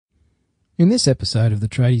In this episode of the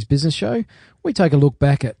Tradies Business Show, we take a look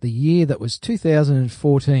back at the year that was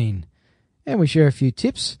 2014, and we share a few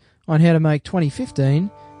tips on how to make 2015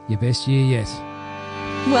 your best year yet.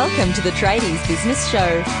 Welcome to the Tradies Business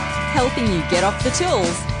Show, helping you get off the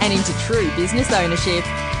tools and into true business ownership,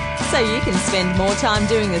 so you can spend more time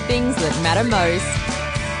doing the things that matter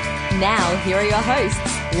most. Now, here are your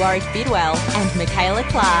hosts, Warwick Bidwell and Michaela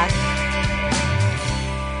Clark.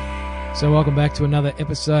 So welcome back to another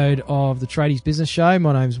episode of the Tradies Business Show.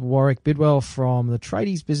 My name's Warwick Bidwell from the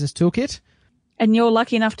Tradies Business Toolkit. And you're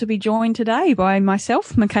lucky enough to be joined today by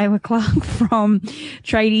myself, Michaela Clark from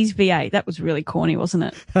Tradies V8. That was really corny, wasn't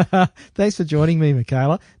it? Thanks for joining me,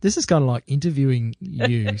 Michaela. This is kind of like interviewing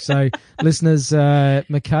you. So listeners,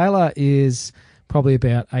 Michaela is probably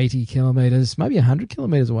about 80 kilometres, maybe 100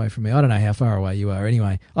 kilometres away from me. I don't know how far away you are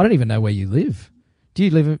anyway. I don't even know where you live. Do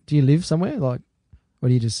you live somewhere? Like, or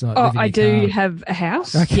do you just live in your I do car? Have a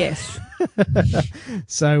house, okay. Yes.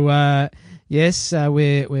 So, yes,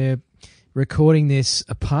 we're recording this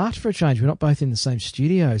apart for a change. We're not both in the same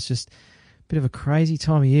studio. It's just a bit of a crazy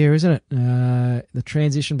time of year, isn't it? The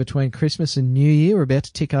transition between Christmas and New Year. We're about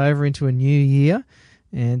to tick over into a new year.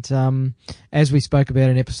 And as we spoke about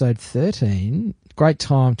in episode 13, great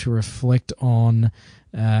time to reflect on,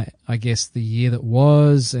 I guess, the year that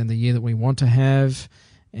was and the year that we want to have.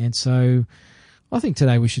 And so I think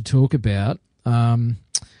today we should talk about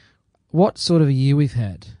what sort of a year we've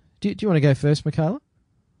had. Do you want to go first, Michaela?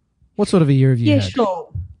 What sort of a year have you had? Yeah,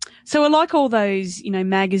 sure. So I like all those,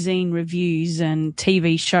 magazine reviews and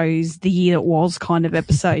TV shows, the year that was kind of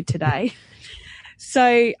episode today. So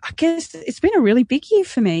I guess it's been a really big year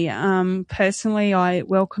for me. Personally, I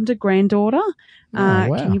welcomed a granddaughter.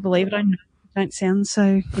 Wow. Can you believe it? I don't sound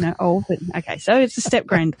so, old, but okay. So it's a step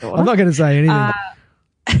granddaughter. I'm not going to say anything.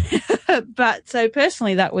 But so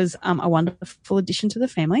personally, that was a wonderful addition to the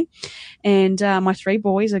family. And my three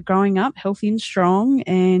boys are growing up healthy and strong.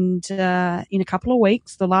 And in a couple of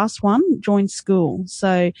weeks, the last one joined school.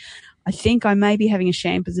 So I think I may be having a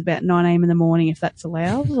shampers about 9 a.m. in the morning, if that's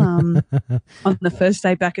allowed, on the first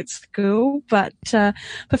day back at school. But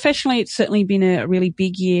professionally, it's certainly been a really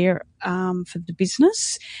big year for the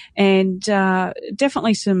business, and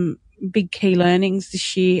definitely some big key learnings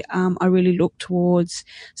this year. I really look towards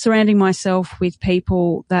surrounding myself with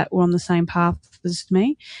people that were on the same path as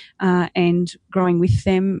me, and growing with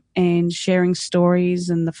them and sharing stories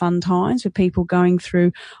and the fun times with people going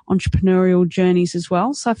through entrepreneurial journeys as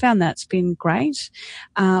well. So I found that's been great.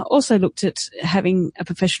 Also looked at having a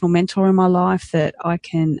professional mentor in my life that I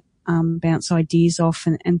can bounce ideas off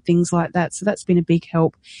and things like that. So that's been a big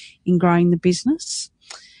help in growing the business.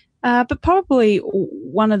 But probably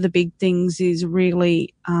one of the big things is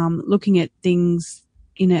really looking at things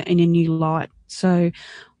in a new light. So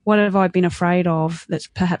what have I been afraid of that's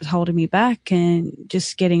perhaps holding me back, and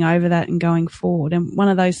just getting over that and going forward? And one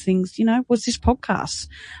of those things, was this podcast.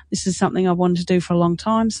 This is something I wanted to do for a long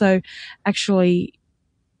time. So actually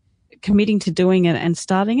committing to doing it and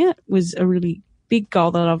starting it was a really big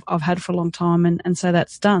goal that I've had for a long time, and so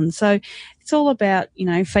that's done. So it's all about,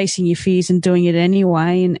 facing your fears and doing it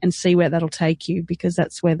anyway, and see where that'll take you, because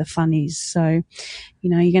that's where the fun is. So,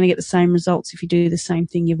 you're going to get the same results if you do the same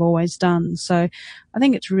thing you've always done. So I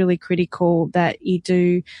think it's really critical that you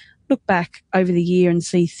do look back over the year and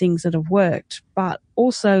see things that have worked, but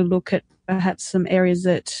also look at perhaps some areas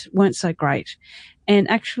that weren't so great,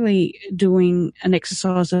 and actually doing an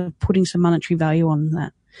exercise of putting some monetary value on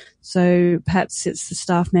that. So perhaps it's the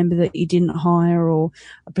staff member that you didn't hire, or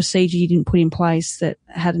a procedure you didn't put in place that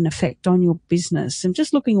had an effect on your business, and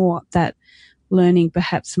just looking at what that learning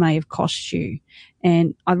perhaps may have cost you.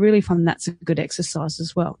 And I really find that's a good exercise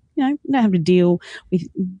as well. You don't have to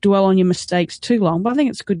dwell on your mistakes too long, but I think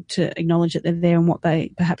it's good to acknowledge that they're there and what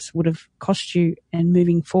they perhaps would have cost you and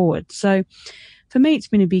moving forward. So for me, it's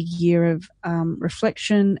been a big year of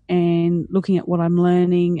reflection and looking at what I'm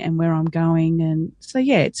learning and where I'm going. And so,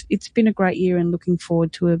 yeah, it's been a great year, and looking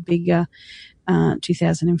forward to a bigger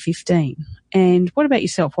 2015. And what about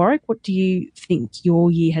yourself, Warwick? What do you think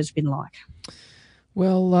your year has been like?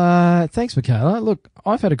 Well, thanks, Michaela. Look,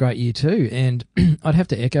 I've had a great year too, and I'd have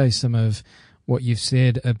to echo some of what you've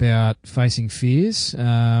said about facing fears.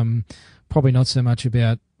 Probably not so much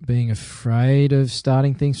about being afraid of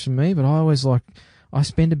starting things for me, but I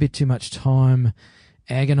spend a bit too much time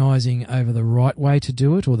agonizing over the right way to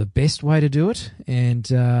do it, or the best way to do it. And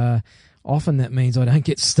often that means I don't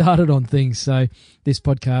get started on things. So this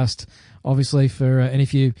podcast, obviously, and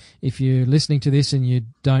if you're listening to this and you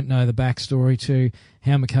don't know the backstory to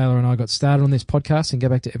how Michaela and I got started on this podcast, and go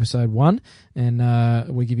back to episode 1,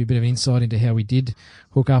 and we give you a bit of insight into how we did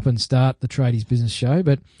hook up and start the Tradies Business Show.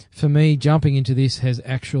 But for me, jumping into this has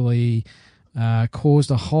actually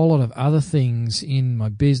caused a whole lot of other things in my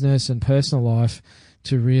business and personal life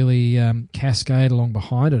to really cascade along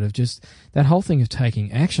behind it, of just that whole thing of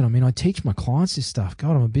taking action. I mean, I teach my clients this stuff.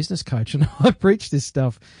 God, I'm a business coach, and I preach this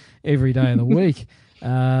stuff every day of the week.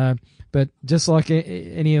 But just like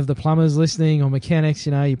any of the plumbers listening or mechanics,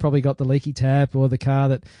 you probably got the leaky tap or the car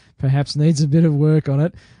that perhaps needs a bit of work on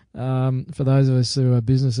it. For those of us who are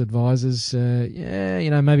business advisors,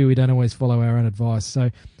 maybe we don't always follow our own advice. So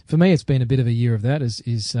for me, it's been a bit of a year of that,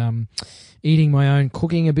 is eating my own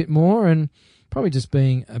cooking a bit more, and probably just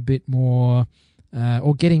being a bit more,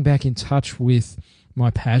 or getting back in touch with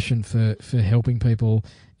my passion for helping people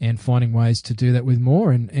and finding ways to do that with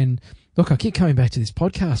more. And look, I keep coming back to this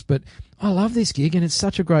podcast, but I love this gig, and it's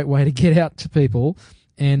such a great way to get out to people.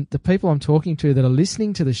 And the people I'm talking to that are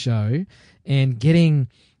listening to the show and getting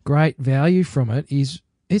great value from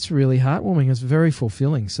it's really heartwarming. It's very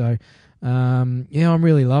fulfilling. So, I'm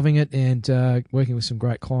really loving it, and working with some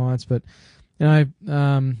great clients. But,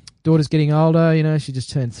 daughter's getting older, she just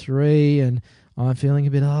turned 3, and I'm feeling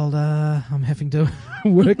a bit older. I'm having to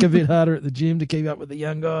work a bit harder at the gym to keep up with the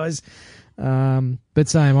young guys. But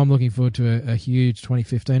same, I'm looking forward to a huge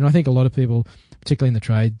 2015. And I think a lot of people, particularly in the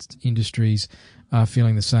trade industries, are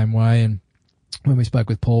feeling the same way. And when we spoke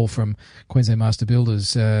with Paul from Queensland Master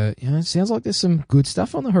Builders, it sounds like there's some good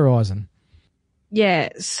stuff on the horizon. Yeah.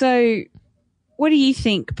 So what do you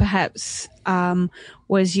think perhaps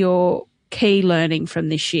was your key learning from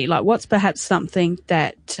this year? Like, what's perhaps something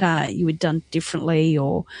that you had done differently,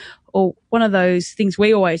 or one of those things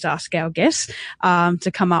we always ask our guests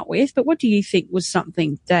to come up with? But what do you think was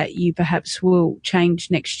something that you perhaps will change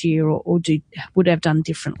next year, or would have done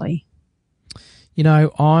differently?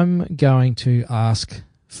 I'm going to ask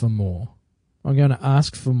for more. I'm going to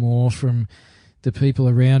ask for more from the people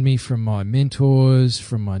around me, from my mentors,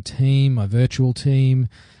 from my team, my virtual team,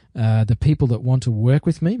 the people that want to work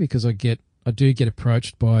with me, because I do get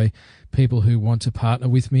approached by people who want to partner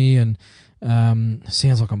with me, and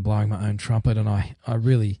sounds like I'm blowing my own trumpet, and I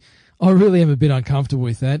really am a bit uncomfortable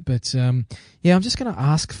with that. But I'm just going to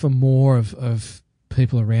ask for more of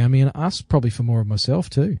people around me, and ask probably for more of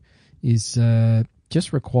myself too. Is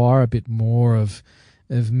just require a bit more of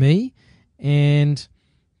me, and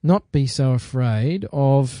not be so afraid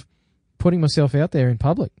of putting myself out there in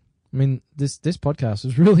public. I mean, this podcast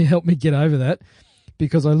has really helped me get over that,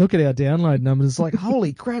 because I look at our download numbers, it's like,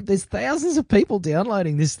 holy crap, there's thousands of people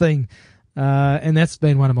downloading this thing. And that's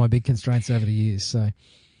been one of my big constraints over the years. So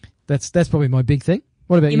that's probably my big thing.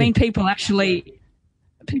 What about you? You mean people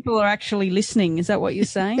are actually listening? Is that what you're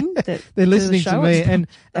saying? They're listening to me. And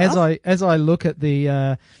as I look at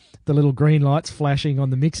the little green lights flashing on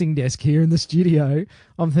the mixing desk here in the studio,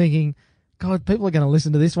 I'm thinking, God, people are going to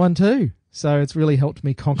listen to this one too. So it's really helped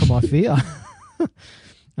me conquer my fear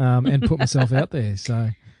and put myself out there.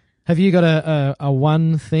 So have you got a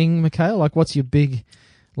one thing, Michaela? Like, what's your big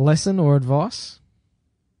lesson or advice?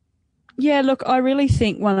 Yeah, look, I really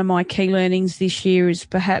think one of my key learnings this year is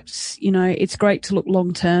perhaps, it's great to look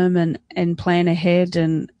long term and plan ahead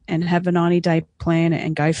and have a 90-day plan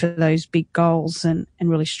and go for those big goals and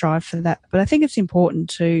really strive for that. But I think it's important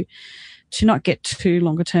to not get too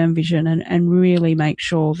longer term vision and really make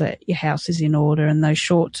sure that your house is in order and those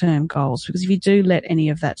short term goals, because if you do let any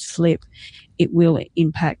of that slip, it will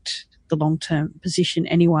impact the long-term position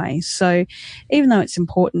anyway. So even though it's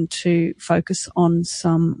important to focus on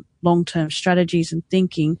some long-term strategies and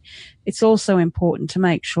thinking, it's also important to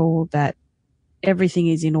make sure that everything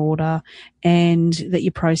is in order and that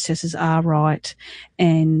your processes are right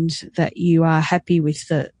and that you are happy with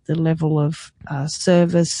the level of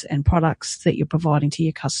service and products that you're providing to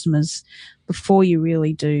your customers before you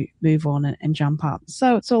really do move on and jump up.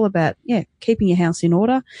 So it's all about, keeping your house in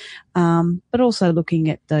order, but also looking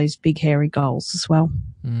at those big, hairy goals as well.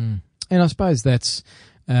 And I suppose that's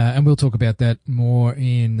and we'll talk about that more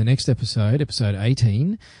in the next episode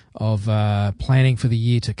 18 of planning for the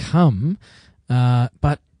year to come.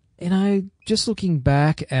 But, just looking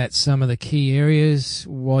back at some of the key areas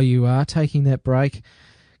while you are taking that break,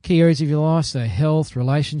 key areas of your life, so health,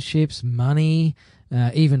 relationships, money,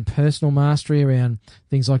 even personal mastery around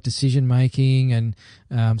things like decision making and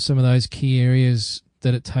some of those key areas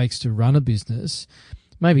that it takes to run a business.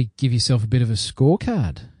 Maybe give yourself a bit of a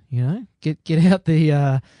scorecard, get out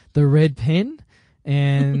the red pen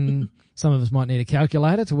and some of us might need a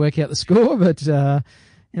calculator to work out the score, but,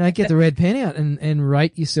 get the red pen out and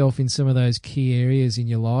rate yourself in some of those key areas in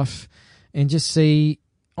your life and just see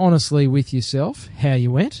honestly with yourself how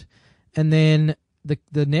you went. And then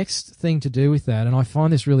the next thing to do with that, and I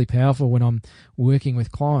find this really powerful when I'm working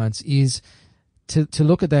with clients, is to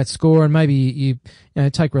look at that score. And maybe you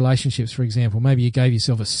take relationships, for example. Maybe you gave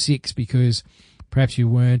yourself a 6 because perhaps you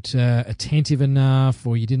weren't attentive enough,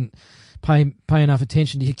 or you didn't pay enough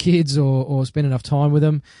attention to your kids or spend enough time with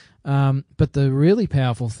them. But the really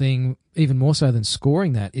powerful thing, even more so than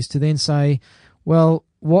scoring that, is to then say, well,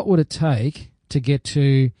 what would it take to get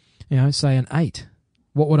to, say an 8?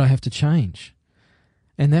 What would I have to change?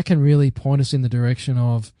 And that can really point us in the direction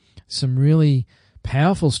of some really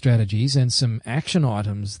powerful strategies and some action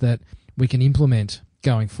items that we can implement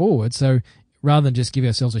going forward. So rather than just give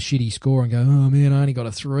ourselves a shitty score and go, oh man, I only got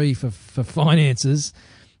a 3 for finances,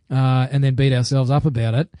 and then beat ourselves up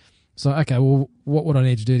about it. So, okay, well, what would I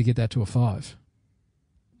need to do to get that to a 5?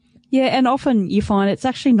 Yeah, and often you find it's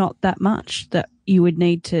actually not that much that you would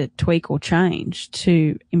need to tweak or change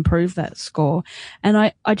to improve that score. And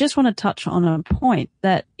I just want to touch on a point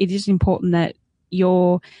that it is important that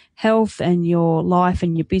your health and your life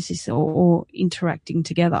and your business are all interacting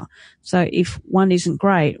together. So if one isn't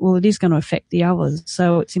great, well, it is going to affect the others.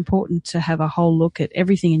 So it's important to have a whole look at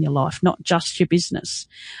everything in your life, not just your business.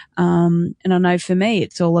 And I know for me,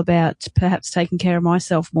 it's all about perhaps taking care of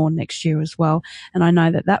myself more next year as well. And I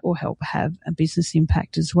know that that will help have a business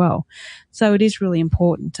impact as well. So it is really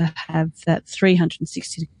important to have that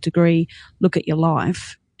 360-degree look at your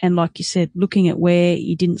life. And like you said, looking at where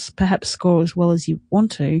you didn't perhaps score as well as you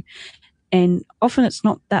want to. And often it's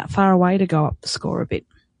not that far away to go up the score a bit.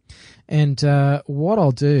 And what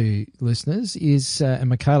I'll do, listeners, is, and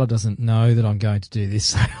Michaela doesn't know that I'm going to do this,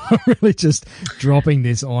 so I'm really just dropping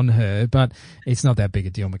this on her, but it's not that big a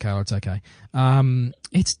deal, Michaela. It's okay.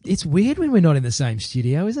 It's weird when we're not in the same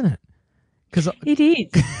studio, isn't it? It is.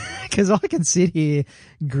 Because I can sit here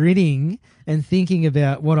grinning and thinking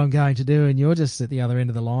about what I'm going to do, and you're just at the other end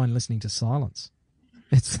of the line listening to silence.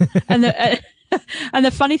 It's and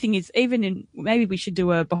the funny thing is, maybe we should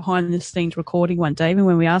do a behind the scenes recording one day. Even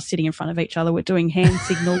when we are sitting in front of each other, we're doing hand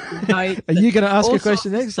signals. Are you going to ask a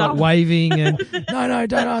question next, like waving and no,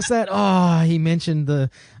 don't ask that. Oh, he mentioned the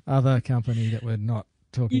other company that we're not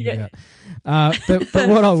talking about. But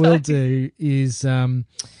what I will do is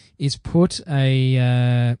put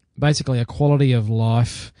basically a quality of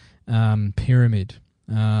life pyramid,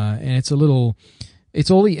 and it's all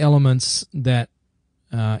the elements that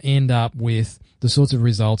end up with the sorts of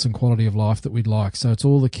results and quality of life that we'd like. So it's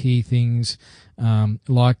all the key things,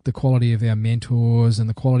 like the quality of our mentors and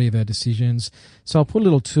the quality of our decisions. So I'll put a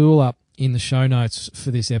little tool up in the show notes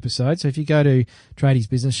for this episode. So if you go to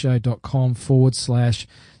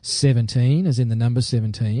tradiesbusinessshow.com/17, as in the number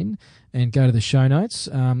 17, and go to the show notes,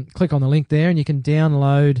 click on the link there, and you can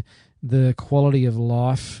download the quality of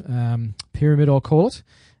life pyramid, I'll call it,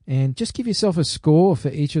 and just give yourself a score for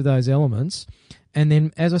each of those elements. And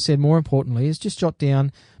then, as I said, more importantly, is just jot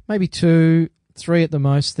down maybe 2, 3 at the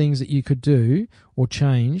most things that you could do or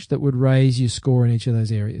change that would raise your score in each of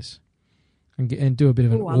those areas, and do a bit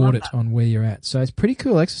of an audit on where you're at. So it's a pretty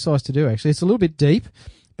cool exercise to do, actually. It's a little bit deep,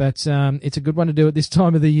 but it's a good one to do at this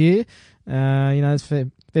time of the year. There's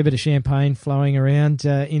a fair bit of champagne flowing around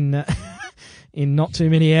in not too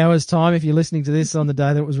many hours' time if you're listening to this on the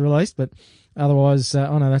day that it was released, but otherwise,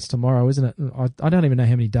 that's tomorrow, isn't it? I don't even know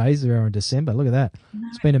how many days there are in December. Look at that. No,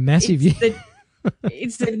 it's been a massive year.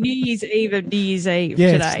 It's the New Year's Eve of New Year's Eve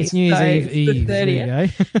today. It's New Year's Eve. The 30th. There you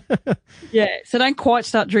go. Yeah, so don't quite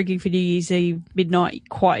start drinking for New Year's Eve midnight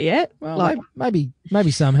quite yet. Well, maybe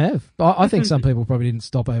some have. I think some people probably didn't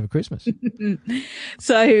stop over Christmas.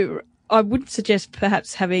 So I would suggest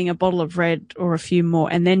perhaps having a bottle of red or a few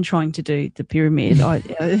more and then trying to do the pyramid. I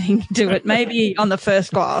think do it maybe on the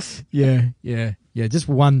first glass. Yeah. Just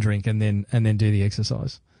one drink and then do the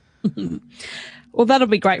exercise. Well, that'll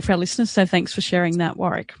be great for our listeners. So thanks for sharing that,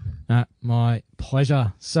 Warwick. My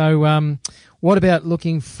pleasure. So what about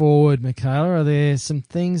looking forward, Michaela? Are there some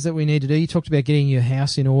things that we need to do? You talked about getting your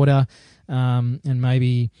house in order and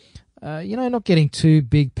maybe, not getting too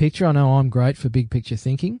big picture. I know I'm great for big picture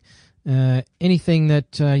thinking. Anything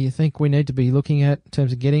that you think we need to be looking at in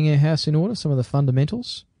terms of getting our house in order, some of the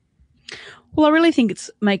fundamentals? Well, I really think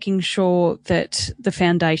it's making sure that the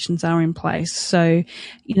foundations are in place. So,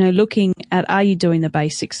 looking at, are you doing the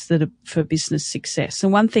basics that are for business success?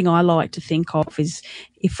 And one thing I like to think of is,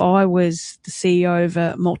 if I was the CEO of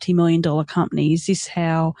a multi-million-dollar company, is this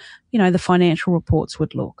how, the financial reports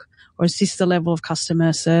would look? or is this the level of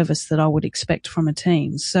customer service that I would expect from a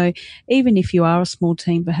team? So even if you are a small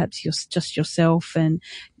team, perhaps you're just yourself and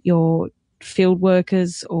your field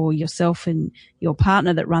workers or yourself and your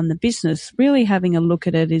partner that run the business, really having a look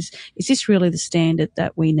at it is this really the standard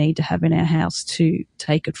that we need to have in our house to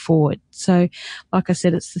take it forward? So like I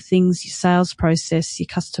said, it's the things, your sales process, your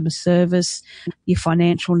customer service, your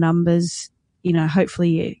financial numbers,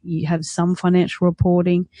 hopefully you have some financial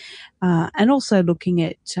reporting, and also looking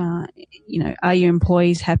at, are your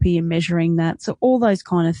employees happy and measuring that? So all those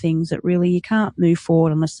kind of things that really you can't move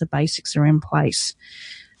forward unless the basics are in place.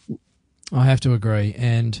 I have to agree.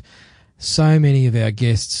 And so many of our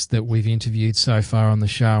guests that we've interviewed so far on the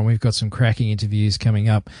show, and we've got some cracking interviews coming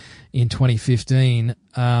up in 2015,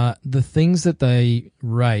 the things that they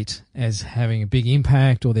rate as having a big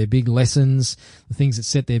impact or their big lessons, the things that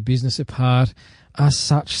set their business apart, are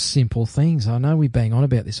such simple things. I know we bang on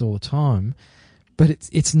about this all the time, but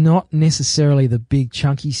it's not necessarily the big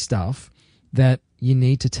chunky stuff that you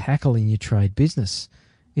need to tackle in your trade business.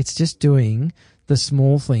 It's just doing the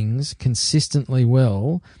small things consistently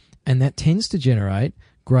well, and that tends to generate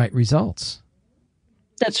great results.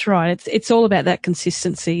 That's right. It's all about that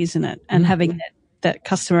consistency, isn't it? And having that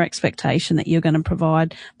customer expectation that you're going to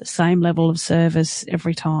provide the same level of service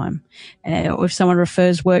every time. Or if someone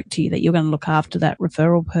refers work to you, that you're going to look after that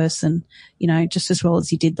referral person, just as well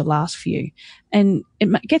as you did the last few. And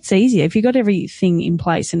it gets easier. If you've got everything in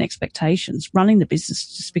place and expectations, running the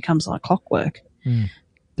business just becomes like clockwork.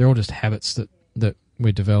 They're all just habits that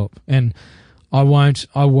we develop. And I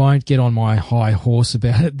won't get on my high horse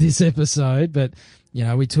about it this episode, but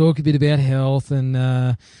we talk a bit about health,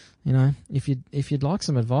 and if you'd like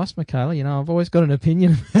some advice, Michaela, I've always got an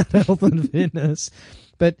opinion about health and fitness.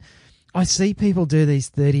 But I see people do these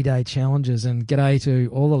 30-day challenges, and g'day to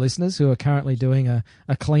all the listeners who are currently doing a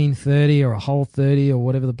clean 30 or a whole 30 or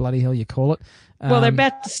whatever the bloody hell you call it. Well, they're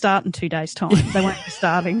about to start in 2 days' time. They won't be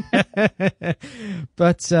starting.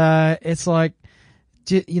 But it's like,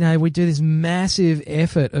 we do this massive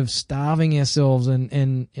effort of starving ourselves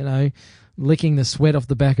and licking the sweat off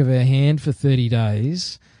the back of our hand for 30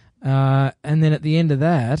 days. And then at the end of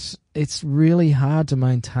that, it's really hard to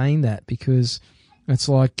maintain that, because it's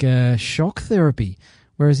like shock therapy.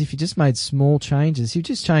 Whereas if you just made small changes, you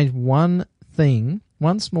just changed one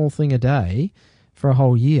small thing a day for a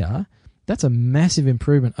whole year, that's a massive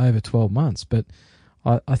improvement over 12 months. But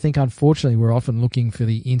I think, unfortunately, we're often looking for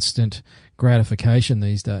the instant gratification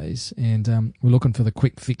these days, and we're looking for the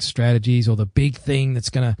quick fix strategies or the big thing that's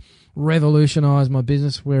going to revolutionize my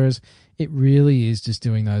business, whereas it really is just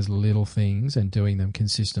doing those little things and doing them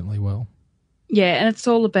consistently well. Yeah, and it's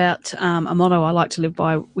all about a motto I like to live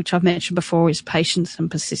by, which I've mentioned before, is patience and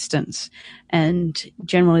persistence. And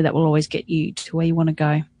generally that will always get you to where you want to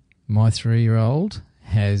go. My 3-year-old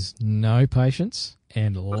has no patience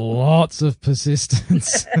and lots of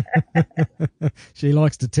persistence. She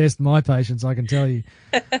likes to test my patience, I can tell you.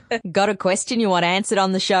 Got a question you want answered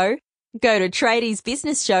on the show? Go to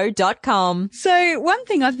tradiesbusinessshow.com. So one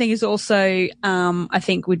thing I think is also, I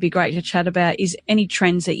think would be great to chat about is any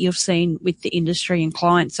trends that you've seen with the industry and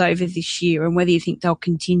clients over this year, and whether you think they'll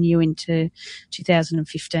continue into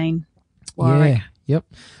 2015. Yeah, yep.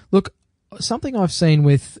 Look, something I've seen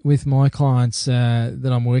with my clients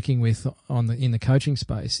that I'm working with in the coaching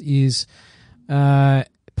space is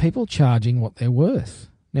people charging what they're worth.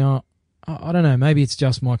 Now, I don't know, maybe it's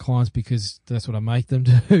just my clients because that's what I make them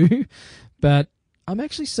do, but I'm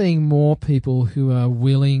actually seeing more people who are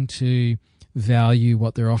willing to value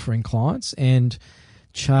what they're offering clients and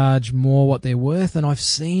charge more what they're worth. And I've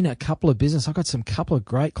seen a couple of business, I've got couple of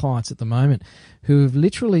great clients at the moment who have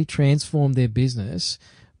literally transformed their business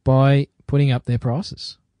by putting up their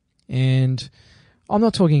prices. And I'm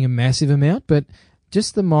not talking a massive amount, but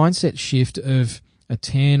just the mindset shift of a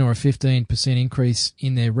 10 or a 15% increase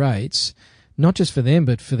in their rates, not just for them,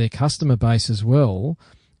 but for their customer base as well.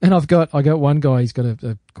 And I got one guy, he's got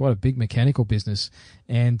quite a big mechanical business,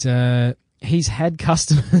 and he's had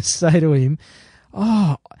customers say to him,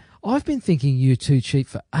 "Oh, I've been thinking you're too cheap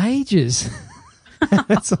for ages."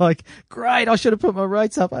 It's like, great, I should have put my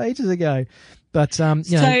rates up ages ago. But so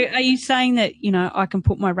are you saying that, I can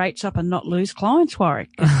put my rates up and not lose clients,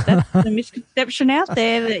 Warwick? That's the misconception out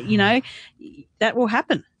there that, that will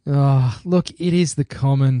happen. Oh, look, it is the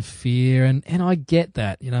common fear, and I get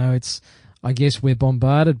that. I guess we're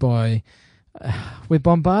bombarded by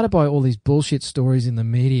all these bullshit stories in the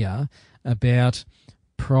media about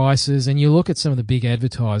prices, and you look at some of the big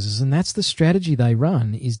advertisers, and that's the strategy they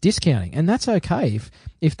run, is discounting, and that's okay.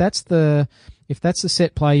 If that's the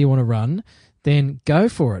set play you want to run, then go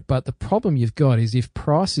for it. But the problem you've got is if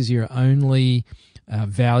price is your only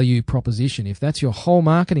value proposition, if that's your whole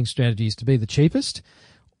marketing strategy is to be the cheapest,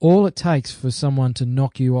 all it takes for someone to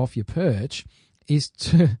knock you off your perch is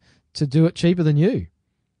to do it cheaper than you.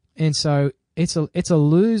 And so it's a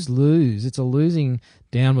lose-lose. It's a losing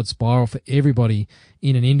downward spiral for everybody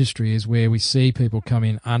in an industry, is where we see people come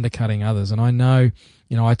in undercutting others. And I know,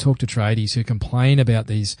 I talk to tradies who complain about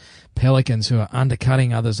these pelicans who are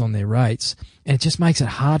undercutting others on their rates, and it just makes it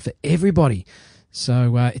hard for everybody.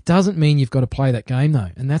 So it doesn't mean you've got to play that game, though.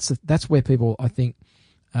 And that's where people, I think,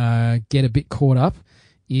 get a bit caught up,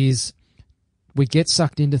 is we get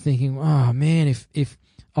sucked into thinking, oh, man, if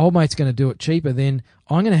old mate's going to do it cheaper, then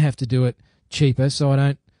I'm going to have to do it cheaper so I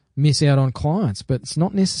don't miss out on clients. But it's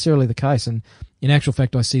not necessarily the case. And in actual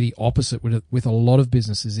fact, I see the opposite with a lot of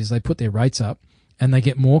businesses, is they put their rates up and they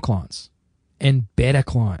get more clients and better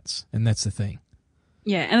clients. And that's the thing.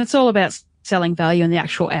 Yeah. And it's all about selling value and the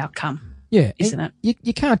actual outcome. Yeah. Isn't it?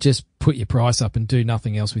 You can't just put your price up and do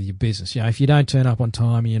nothing else with your business. If you don't turn up on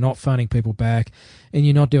time and you're not phoning people back and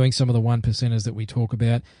you're not doing some of the 1%ers that we talk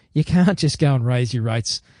about, you can't just go and raise your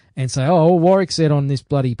rates and say, oh, well, Warwick said on this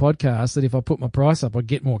bloody podcast that if I put my price up, I'd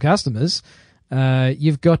get more customers.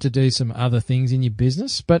 You've got to do some other things in your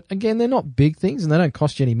business. But again, they're not big things and they don't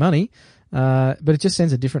cost you any money. But it just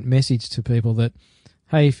sends a different message to people that,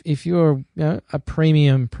 hey, if you're a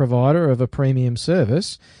premium provider of a premium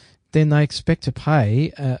service, then they expect to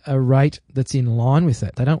pay a rate that's in line with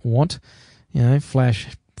that. They don't want, flash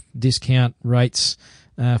discount rates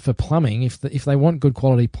for plumbing. If they want good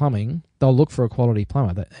quality plumbing, they'll look for a quality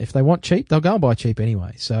plumber. If they want cheap, they'll go and buy cheap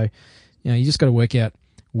anyway. So, you just got to work out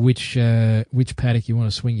which paddock you want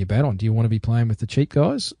to swing your bat on. Do you want to be playing with the cheap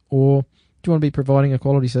guys, or do you want to be providing a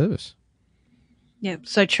quality service? Yeah,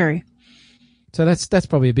 so true. So that's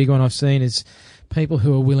probably a big one I've seen, is people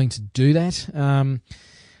who are willing to do that.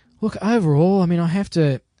 Look, overall, I mean, I have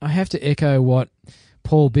to echo what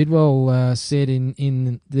Paul Bidwell said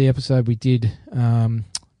in the episode we did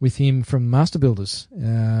with him from Master Builders,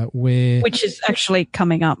 which is actually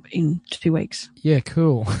coming up in 2 weeks. Yeah,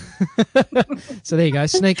 cool. So there you go, a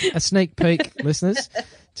sneak peek, listeners.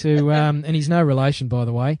 And he's no relation, by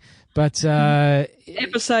the way. But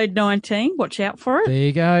episode 19, watch out for it. There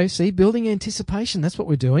you go. See, building anticipation. That's what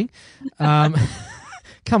we're doing.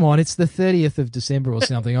 Come on, it's the 30th of December or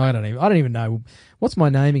something. I don't even know. What's my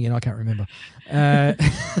name again? I can't remember.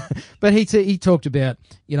 But he talked about,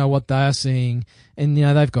 what they are seeing, and,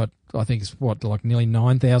 they've got, I think it's like nearly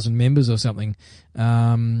 9,000 members or something,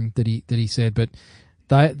 that he said. But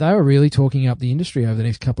they were really talking up the industry over the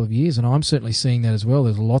next couple of years, and I'm certainly seeing that as well.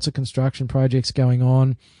 There's lots of construction projects going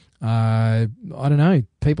on. I don't know.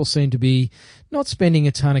 People seem to be not spending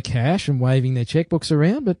a ton of cash and waving their checkbooks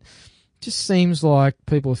around, but just seems like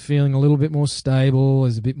people are feeling a little bit more stable.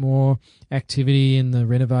 There's a bit more activity in the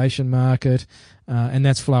renovation market, and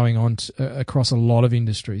that's flowing on across a lot of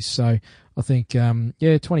industries. So I think,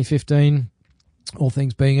 2015, all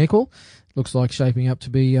things being equal, looks like shaping up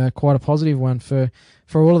to be quite a positive one for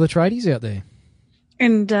all of the tradies out there.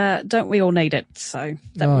 And don't we all need it? So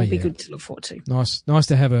that will be good to look forward to. Nice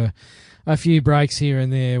to have a few breaks here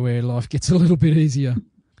and there where life gets a little bit easier.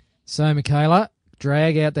 So, Michaela,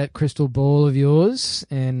 drag out that crystal ball of yours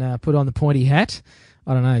and put on the pointy hat.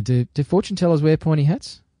 I don't know. Do fortune tellers wear pointy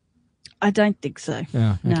hats? I don't think so.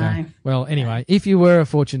 Oh, okay. No. Well, anyway, if you were a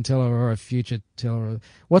fortune teller or a future teller,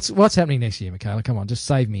 what's happening next year, Michaela? Come on, just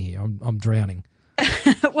save me here. I'm drowning.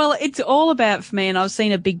 Well, it's all about, for me, and I've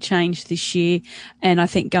seen a big change this year, and I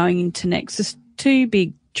think going into next, there's two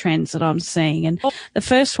big trends that I'm seeing. And the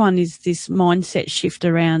first one is this mindset shift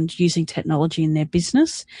around using technology in their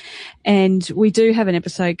business. And we do have an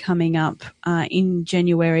episode coming up in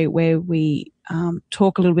January where we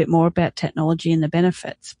talk a little bit more about technology and the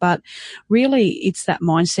benefits. But really, it's that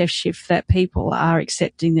mindset shift that people are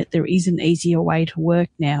accepting that there is an easier way to work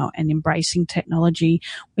now, and embracing technology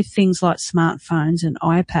with things like smartphones and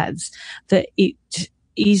iPads, that it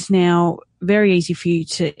is now very easy for you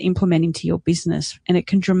to implement into your business, and it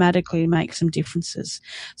can dramatically make some differences.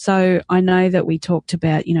 So I know that we talked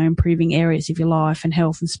about, improving areas of your life and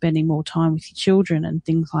health and spending more time with your children and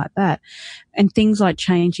things like that. And things like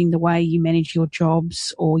changing the way you manage your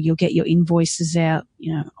jobs, or you'll get your invoices out,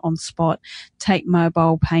 on spot, take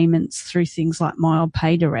mobile payments through things like My Old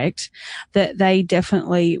Pay Direct, that they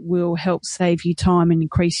definitely will help save you time and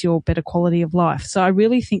increase your better quality of life. So I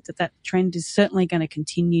really think that trend is certainly going to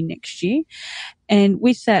continue next year. And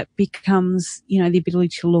with that becomes, the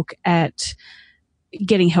ability to look at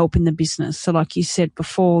getting help in the business. So like you said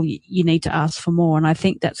before, you need to ask for more. And I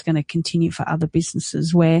think that's going to continue for other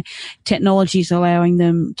businesses where technology is allowing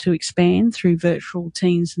them to expand through virtual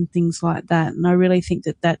teams and things like that. And I really think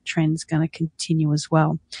that trend's going to continue as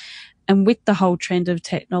well. And with the whole trend of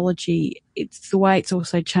technology, it's the way it's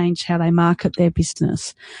also changed how they market their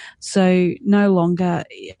business. So no longer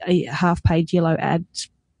a half-page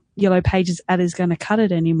Yellow Pages ad is going to cut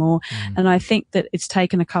it anymore. And I think that it's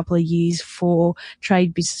taken a couple of years for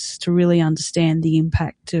trade businesses to really understand the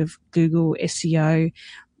impact of Google, SEO,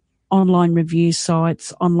 online review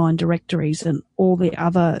sites, online directories, and all the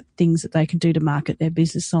other things that they can do to market their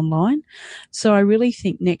business online. So I really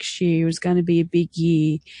think next year is going to be a big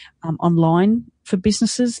year online for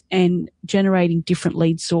businesses and generating different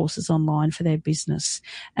lead sources online for their business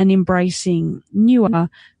and embracing newer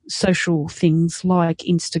social things like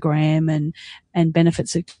Instagram and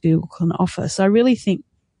benefits that Google can offer. So I really think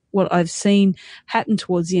what I've seen happen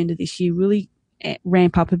towards the end of this year really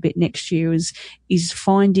ramp up a bit next year is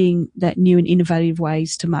finding that new and innovative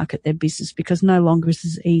ways to market their business, because no longer is it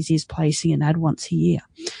as easy as placing an ad once a year.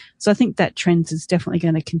 So I think that trend is definitely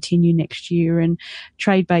going to continue next year, and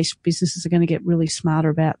trade-based businesses are going to get really smarter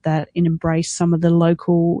about that and embrace some of the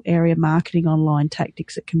local area marketing online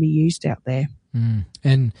tactics that can be used out there.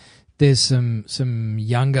 And there's some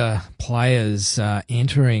younger players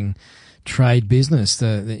entering trade business.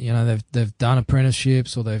 They've done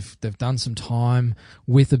apprenticeships or they've done some time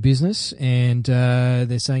with a business, and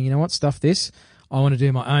they're saying, you know what, stuff this. I want to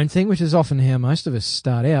do my own thing, which is often how most of us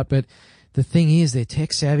start out. But the thing is, they're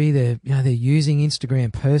tech savvy. They're using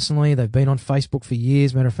Instagram personally. They've been on Facebook for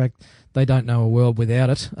years. Matter of fact, they don't know a world without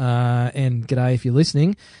it. And g'day if you're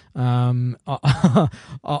listening.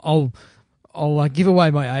 I'll give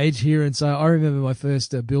away my age here and say I remember my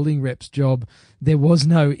first building rep's job. There was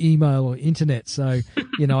no email or internet, so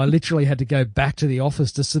I literally had to go back to the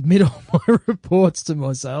office to submit all my reports to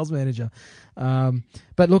my sales manager.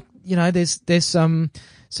 But look, there's some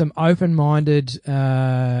open-minded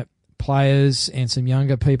players and some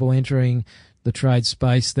younger people entering the trade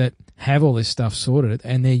space that have all this stuff sorted,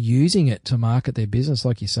 and they're using it to market their business,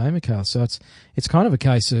 like you say, Mikhail. So it's kind of a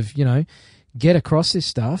case of get across this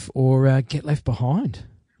stuff or get left behind.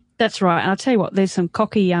 That's right. And I'll tell you what, there's some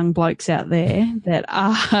cocky young blokes out there that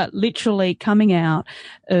are literally coming out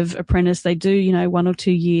of apprentice. They do, 1 or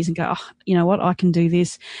 2 years and go, oh, you know what, I can do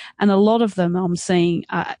this. And a lot of them I'm seeing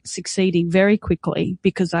are succeeding very quickly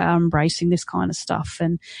because they are embracing this kind of stuff.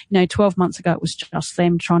 And, 12 months ago it was just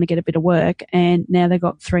them trying to get a bit of work, and now they've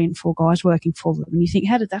got 3 and 4 guys working for them. And you think,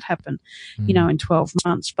 how did that happen, in 12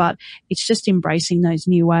 months? But it's just embracing those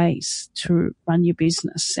new ways to run your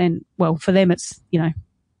business. And, well, for them it's,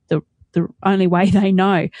 the only way they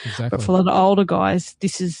know. Exactly. But for a lot of older guys,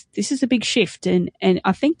 this is a big shift. And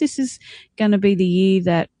I think this is going to be the year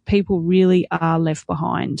that people really are left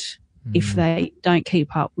behind if they don't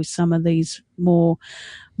keep up with some of these more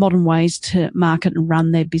modern ways to market and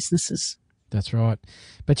run their businesses. That's right.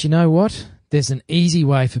 But you know what? There's an easy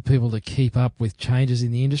way for people to keep up with changes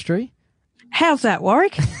in the industry. How's that,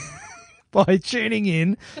 Warwick? By tuning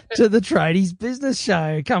in to the Tradies Business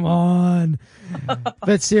Show. Come on.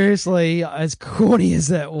 But seriously, as corny as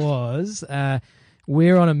that was,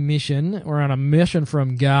 we're on a mission. We're on a mission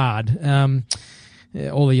from God.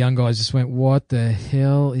 All the young guys just went, what the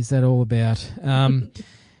hell is that all about?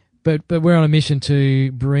 But we're on a mission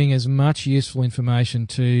to bring as much useful information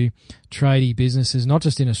to tradie businesses, not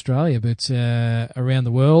just in Australia, but around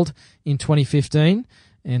the world in 2015.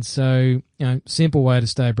 And so, simple way to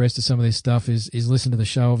stay abreast of some of this stuff is listen to the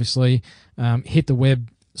show, obviously. Hit the website,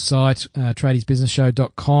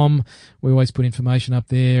 tradiesbusinessshow.com. We always put information up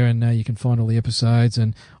there, and you can find all the episodes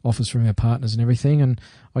and offers from our partners and everything. And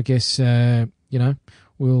I guess,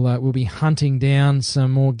 we'll be hunting down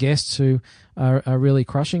some more guests who are really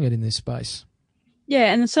crushing it in this space.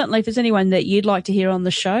 Yeah, and certainly if there's anyone that you'd like to hear on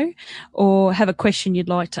the show or have a question you'd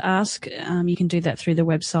like to ask, you can do that through the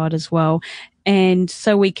website as well. And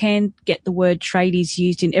so we can get the word tradies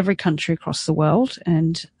used in every country across the world,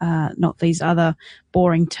 and not these other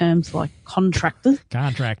boring terms like contractors.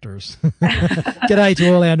 G'day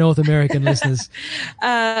to all our North American listeners.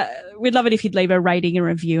 We'd love it if you'd leave a rating and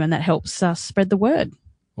review, and that helps us spread the word.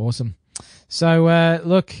 Awesome. So,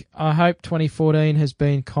 look, I hope 2014 has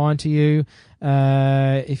been kind to you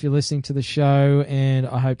if you're listening to the show, and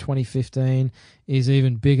I hope 2015 is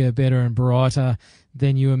even bigger, better, and brighter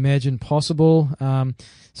than you imagined possible.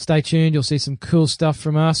 Stay tuned. You'll see some cool stuff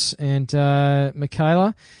from us. And,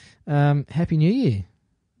 Michaela, Happy New Year.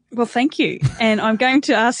 Well, thank you. And I'm going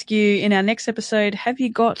to ask you in our next episode, have you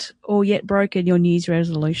got or yet broken your New Year's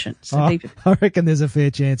resolution? So I reckon there's a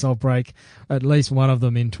fair chance I'll break at least one of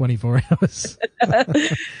them in 24 hours.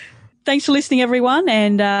 Thanks for listening, everyone,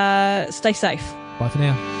 and stay safe. Bye for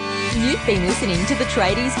now. You've been listening to the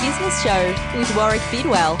Tradies Business Show with Warwick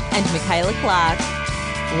Bidwell and Michaela Clark.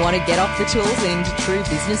 Want to get off the tools and into true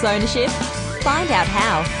business ownership? Find out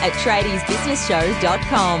how at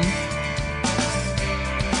tradiesbusinessshow.com.